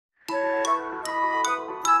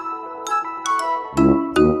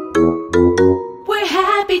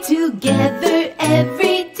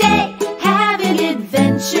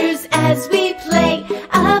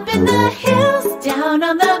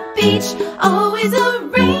always a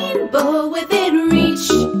rainbow within reach.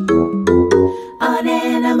 On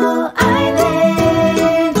Animal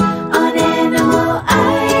Island, on Animal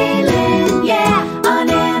Island, yeah, on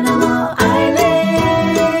Animal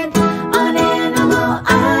Island, on Animal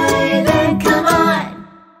Island, come on.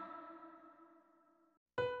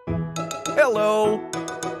 Hello.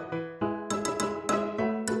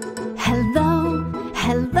 Hello,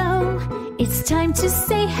 hello, it's time to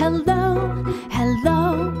say hello.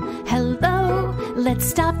 Hello, hello, let's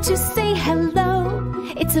stop to say hello.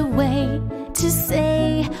 It's a way to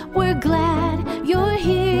say we're glad you're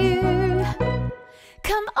here.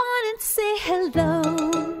 Come on and say hello.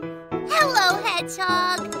 Hello,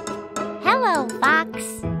 Hedgehog. Hello, Fox.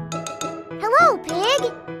 Hello, Pig.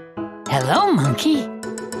 Hello, Monkey.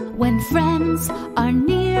 When friends are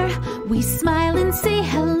near, we smile and say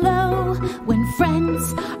hello. When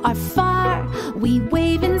friends are far, we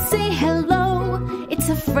wave and say hello. It's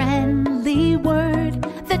a friendly word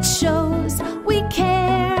that shows we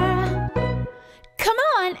care. Come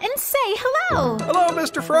on and say hello. Hello,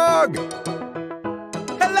 Mr. Frog.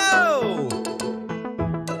 Hello.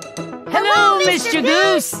 Hello, Mr.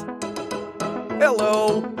 Goose.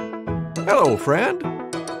 Hello. Hello, friend.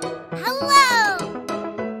 Hello.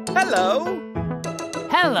 Hello.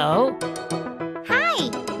 Hello. Hi,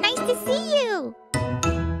 nice to see you.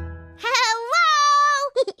 Hello.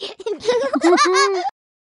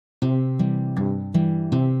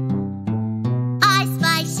 I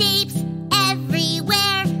spy shapes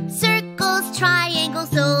everywhere. Circles,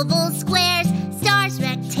 triangles, ovals, squares, stars,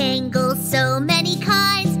 rectangles, so many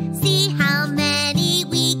kinds. See how many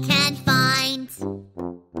we can find.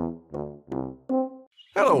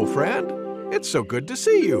 Hello, friend. It's so good to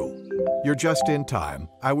see you. You're just in time.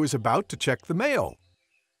 I was about to check the mail.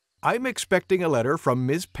 I'm expecting a letter from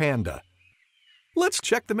Ms. Panda. Let's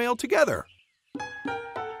check the mail together.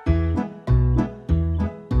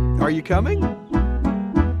 Are you coming?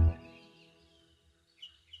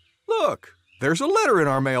 Look, there's a letter in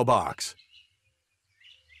our mailbox.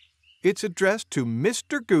 It's addressed to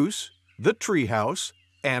Mr. Goose, the Treehouse,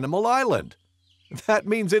 Animal Island. That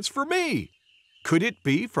means it's for me. Could it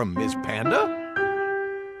be from Ms. Panda?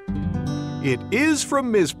 It is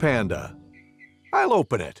from Ms. Panda. I'll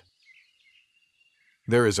open it.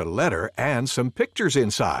 There is a letter and some pictures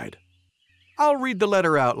inside. I'll read the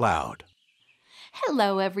letter out loud.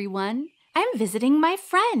 Hello, everyone. I'm visiting my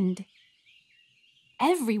friend.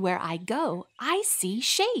 Everywhere I go, I see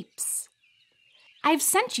shapes. I've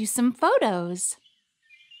sent you some photos.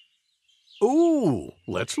 Ooh,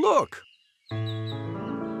 let's look.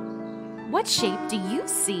 What shape do you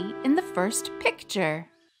see in the first picture?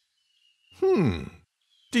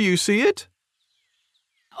 Do you see it?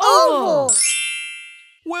 Oval.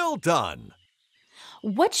 Well done.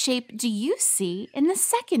 What shape do you see in the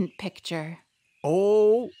second picture?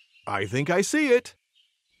 Oh, I think I see it.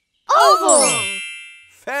 Oval.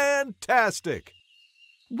 Fantastic.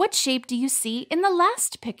 What shape do you see in the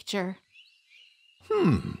last picture?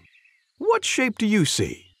 What shape do you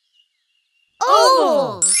see?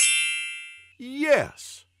 Oval.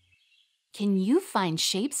 Yes. Can you find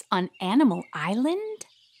shapes on Animal Island?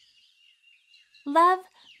 Love,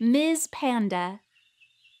 Ms. Panda.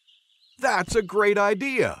 That's a great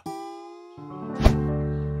idea.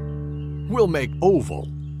 We'll make oval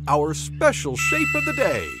our special shape of the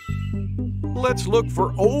day. Let's look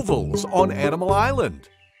for ovals on Animal Island.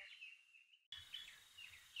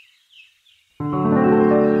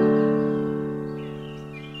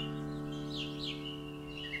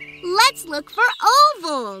 Let's look for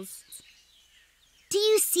ovals. Do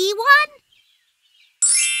you see one?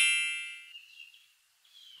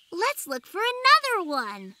 Let's look for another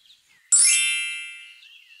one.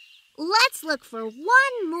 Let's look for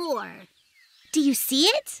one more. Do you see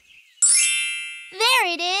it? There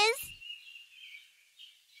it is.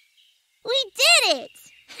 We did it!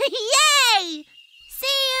 Yay!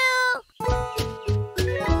 See you!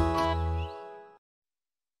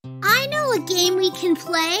 I know a game we can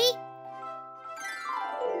play.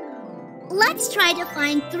 Let's try to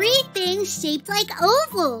find 3 things shaped like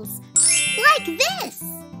ovals. Like this.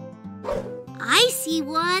 I see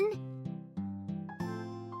one.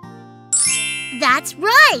 That's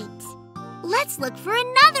right. Let's look for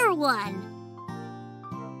another one.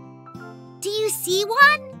 Do you see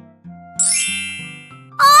one?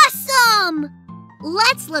 Awesome!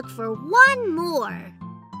 Let's look for one more.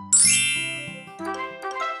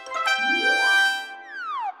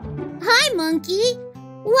 Hi, Monkey.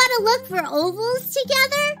 Want to look for ovals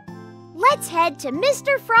together? Let's head to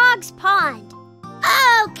Mr. Frog's pond.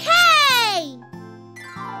 Okay!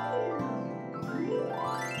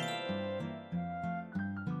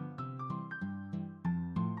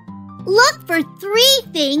 Look for 3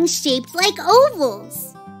 things shaped like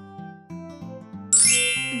ovals.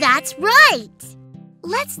 That's right.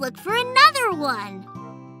 Let's look for another one.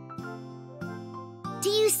 Do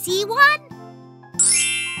you see one?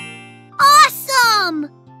 Awesome!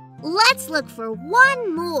 Let's look for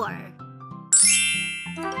one more.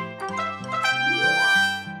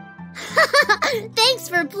 Thanks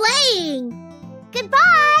for playing.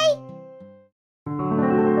 Goodbye.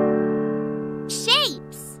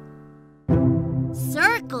 Shapes.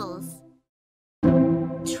 Circles.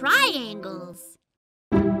 Triangles.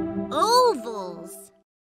 Ovals.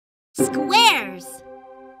 Squares.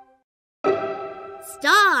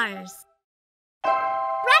 Stars.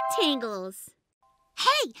 Rectangles.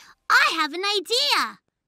 Hey, I have an idea.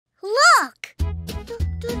 Look!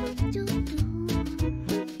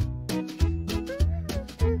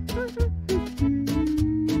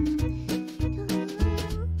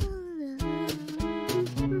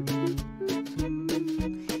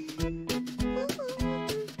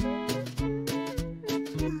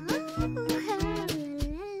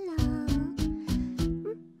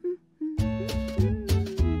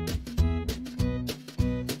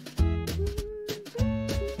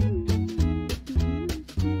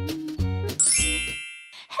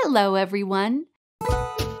 Hello, everyone.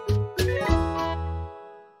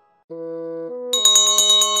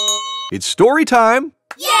 It's story time.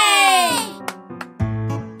 Yay!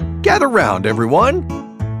 Gather round, everyone.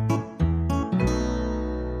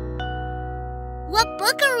 What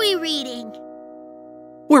book are we reading?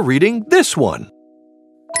 We're reading this one.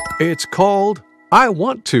 It's called I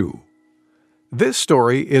Want To. This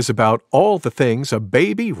story is about all the things a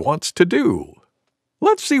baby wants to do.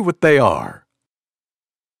 Let's see what they are.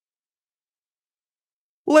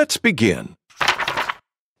 Let's begin.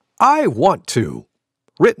 I Want To,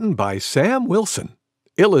 written by Sam Wilson,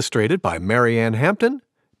 illustrated by Marianne Hampton,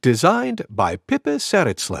 designed by Pippa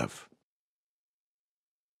Saritslev.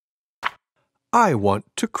 I want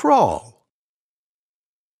to crawl.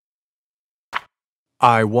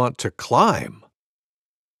 I want to climb.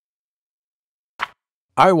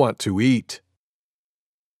 I want to eat.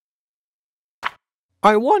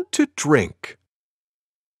 I want to drink.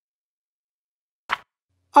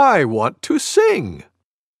 I want to sing.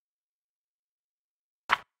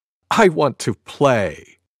 I want to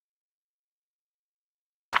play.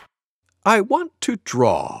 I want to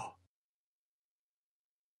draw.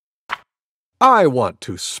 I want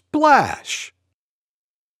to splash.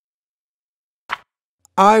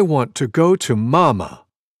 I want to go to Mama.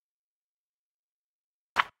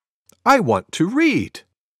 I want to read.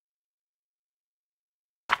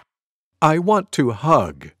 I want to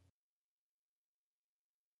hug.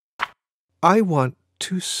 I want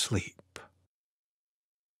to sleep.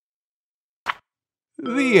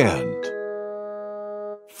 The end.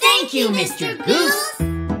 Thank you, Mr. Goose.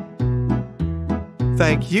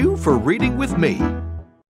 Thank you for reading with me.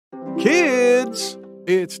 Kids,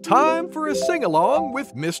 it's time for a sing-along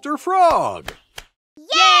with Mr. Frog.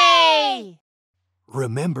 Yay!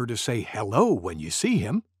 Remember to say hello when you see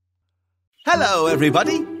him. Hello,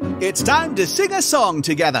 everybody. It's time to sing a song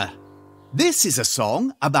together. This is a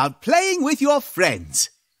song about playing with your friends.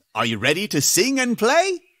 Are you ready to sing and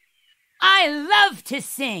play? I love to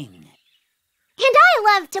sing. And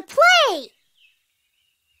I love to play.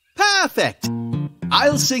 Perfect.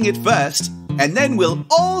 I'll sing it first, and then we'll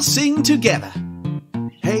all sing together.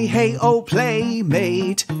 Hey, hey, oh,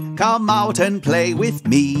 playmate, come out and play with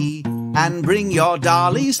me. And bring your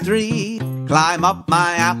dollies 3. Climb up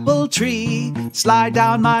my apple tree. Slide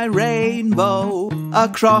down my rainbow.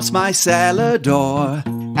 Across my cellar door.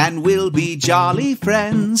 And we'll be jolly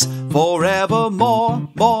friends forevermore,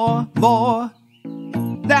 more.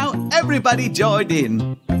 Now everybody join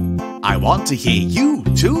in. I want to hear you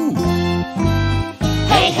too.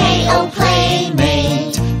 Hey, hey, oh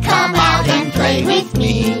playmate, come out and play with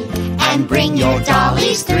me. And bring your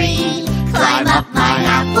dollies 3. Climb up my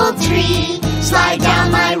apple tree. Slide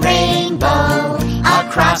down my rainbow.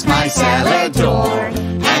 Across my cellar door.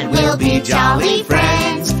 And we'll be jolly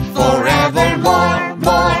friends forevermore,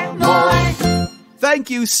 more. Thank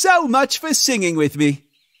you so much for singing with me.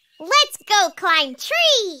 Let's go climb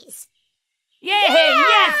trees. Yeah,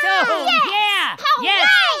 yes, oh, Yes! yeah, Hooray! yes.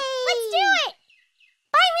 Let's do it.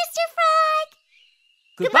 Bye, Mr. Frog.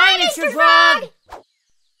 Goodbye, Mr. Frog.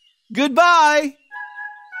 Goodbye.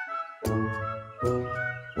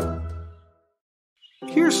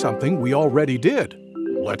 Here's something we already did.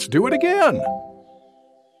 Let's do it again.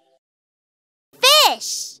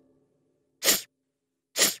 Fish.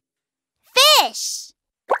 Fish.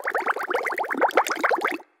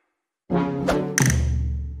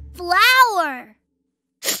 Flower.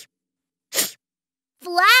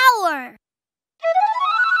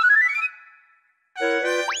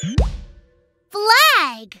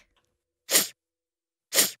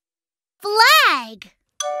 Flag.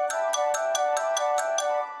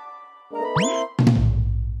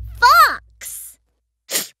 Fox.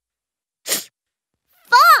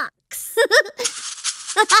 Fox.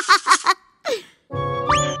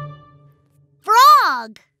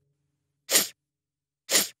 Frog.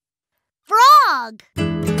 Frog.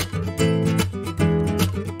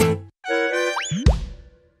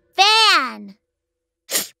 Fan.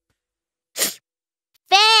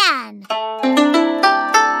 Fan.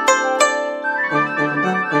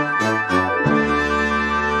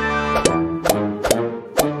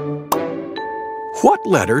 What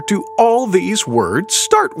letter do all these words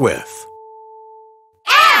start with?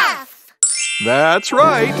 F. That's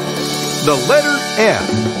right. The letter F.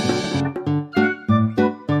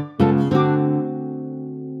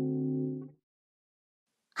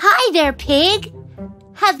 Hi there, Pig.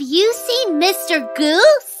 Have you seen Mr.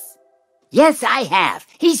 Goose? Yes, I have.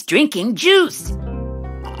 He's drinking juice.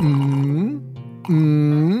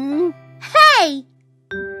 Hey!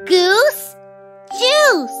 Goose,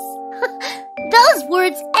 juice. Those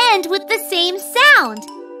words end with the same sound.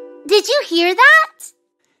 Did you hear that?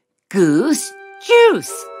 Goose,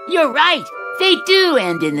 juice. You're right. They do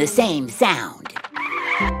end in the same sound.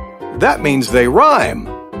 That means they rhyme.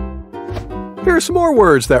 Here's some more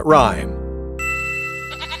words that rhyme.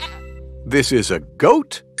 This is a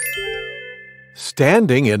goat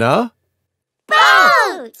standing in a...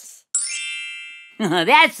 Boat!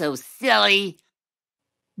 That's so silly.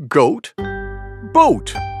 Goat,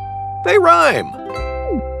 boat. They rhyme.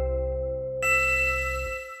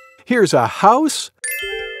 Here's a house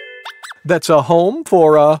that's a home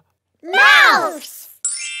for a... Mouse!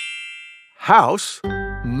 House,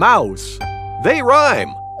 mouse. They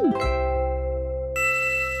rhyme.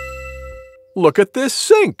 Look at this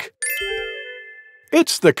sink.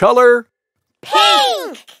 It's the color...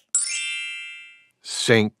 Pink!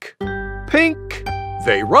 Sink, pink.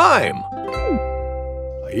 They rhyme.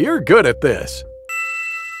 You're good at this.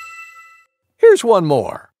 Here's one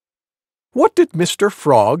more. What did Mr.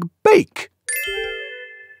 Frog bake?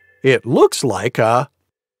 It looks like a...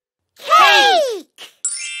 Cake!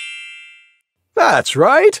 That's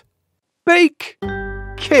right. Bake,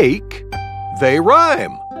 cake. They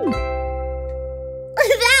rhyme.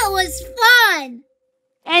 That was fun!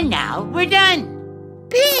 And now we're done.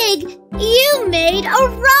 Pig, you made a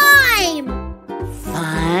rhyme!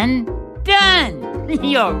 Fun done.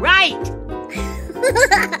 You're right.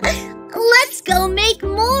 Let's go make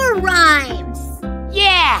more rhymes!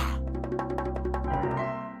 Yeah.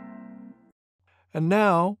 And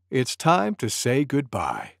now it's time to say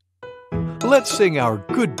goodbye. Let's sing our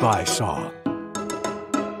goodbye song.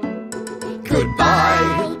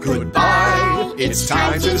 Goodbye, goodbye, it's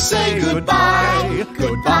time to say goodbye.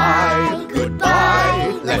 Goodbye,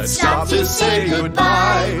 goodbye, let's stop to say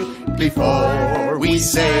goodbye before we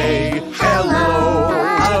say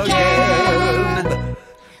hello again.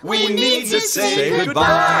 We need to say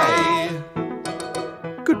goodbye.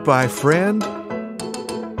 Goodbye, friend.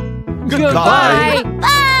 Goodbye.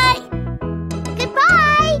 Bye!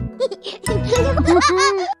 Goodbye!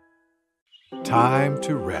 Time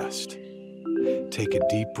to rest. Take a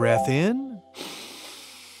deep breath in.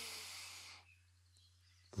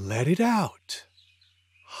 Let it out.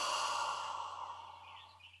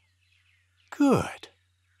 Good.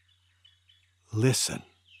 Listen.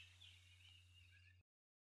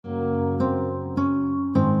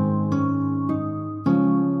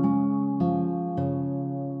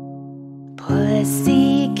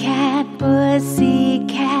 Pussycat,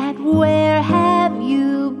 pussycat, where have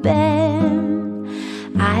you been?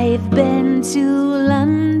 I've been to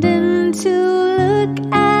London to look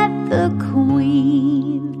at the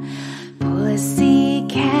Queen.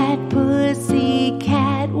 Pussycat,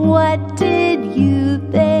 pussycat, what did you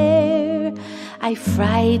there? I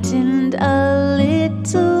frightened a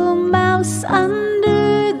little mouse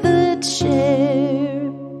under the chair.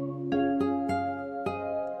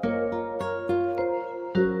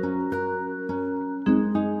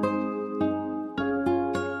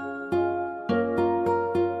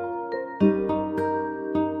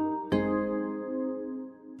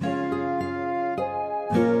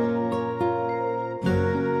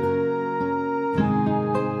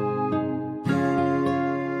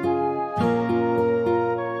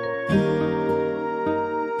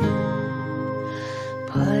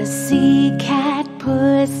 Pussycat,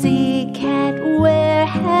 pussycat, where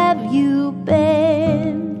have you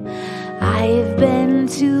been? I've been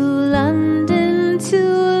to London to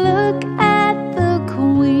look at the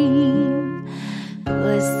Queen.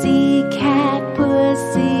 Pussycat,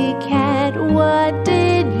 pussycat, what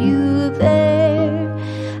did you there?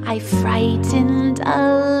 I frightened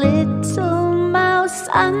a little mouse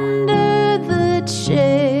under